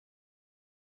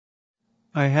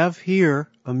I have here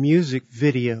a music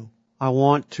video. I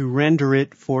want to render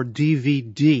it for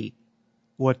DVD.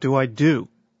 What do?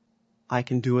 I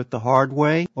can do it the hard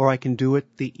way or I can do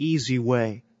it the easy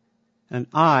way. And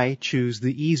I choose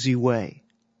the easy way.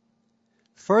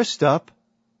 First up,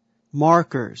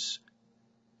 markers.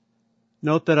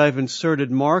 Note that I've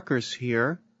inserted markers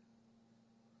here.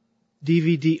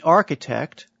 DVD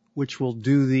Architect, which will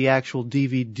do the actual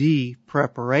DVD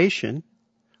preparation,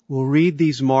 will read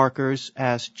these markers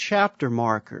as chapter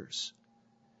markers.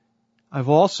 I've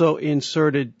also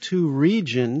inserted two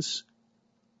regions,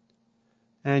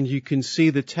 and you can see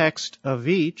the text of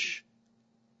each.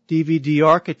 DVD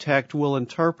Architect will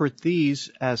interpret these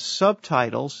as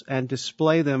subtitles and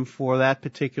display them for that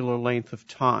particular length of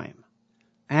time.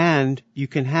 And you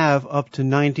can have up to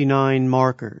 99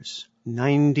 markers.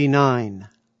 99.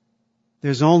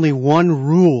 There's only one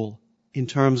rule in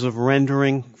terms of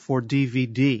rendering for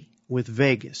DVD with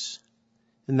Vegas.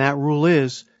 And that rule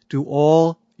is, do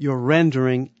all your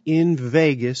rendering in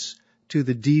Vegas to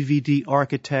the DVD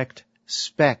Architect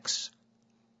specs.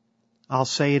 I'll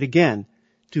say it again.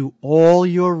 Do all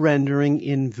your rendering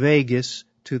in Vegas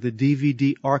to the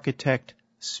DVD Architect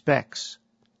specs.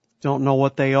 Don't know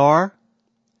what they are?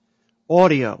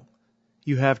 Audio.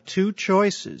 You have two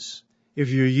choices. If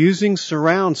you're using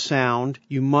surround sound,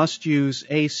 you must use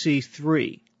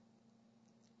AC3.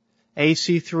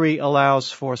 AC3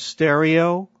 allows for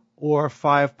stereo or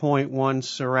 5.1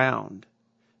 surround.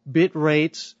 Bit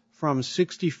rates from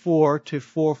 64 to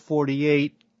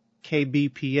 448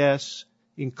 kbps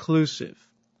inclusive.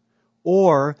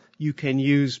 Or you can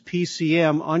use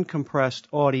PCM uncompressed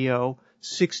audio,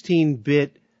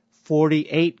 16-bit,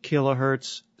 48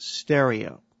 kilohertz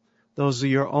stereo. Those are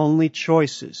your only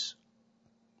choices.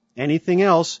 Anything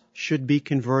else should be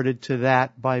converted to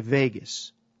that by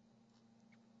Vegas.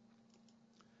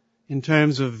 In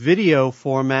terms of video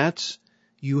formats,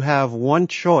 you have one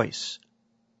choice,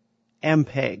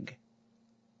 MPEG.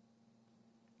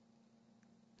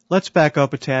 Let's back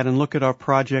up a tad and look at our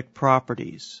project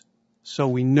properties so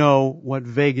we know what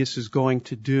Vegas is going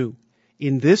to do.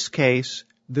 In this case,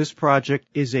 this project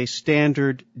is a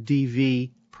standard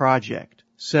DV project,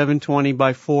 720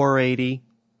 by 480,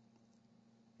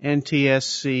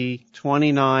 NTSC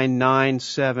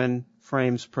 2997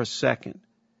 frames per second.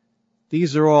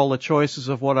 These are all the choices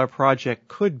of what our project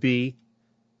could be.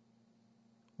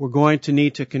 We're going to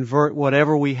need to convert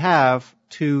whatever we have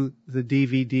to the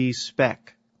DVD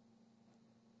spec.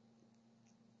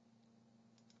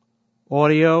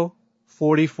 Audio,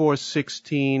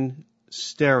 4416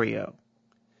 stereo.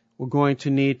 We're going to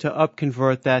need to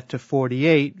upconvert that to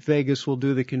 48. Vegas will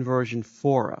do the conversion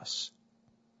for us.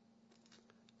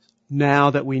 Now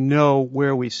that we know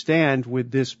where we stand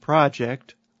with this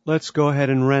project, let's go ahead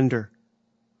and render.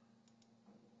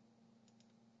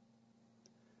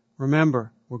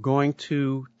 Remember, we're going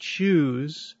to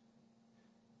choose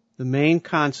the main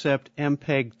concept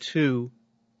MPEG-2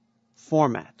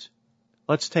 format.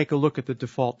 Let's take a look at the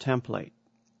default template.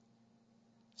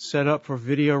 Set up for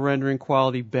video rendering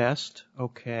quality best.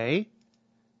 Okay.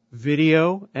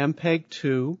 Video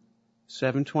MPEG-2,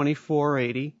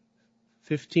 720/480,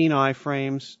 15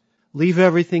 iframes. Leave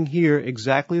everything here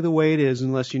exactly the way it is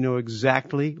unless you know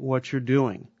exactly what you're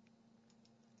doing.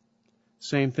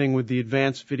 Same thing with the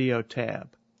Advanced Video tab.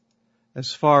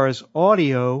 As far as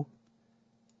audio,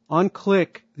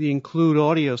 unclick the Include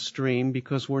Audio Stream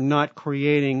because we're not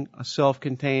creating a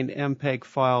self-contained MPEG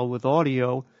file with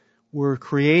audio. We're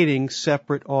creating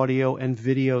separate audio and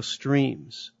video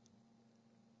streams.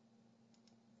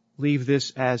 Leave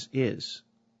this as is.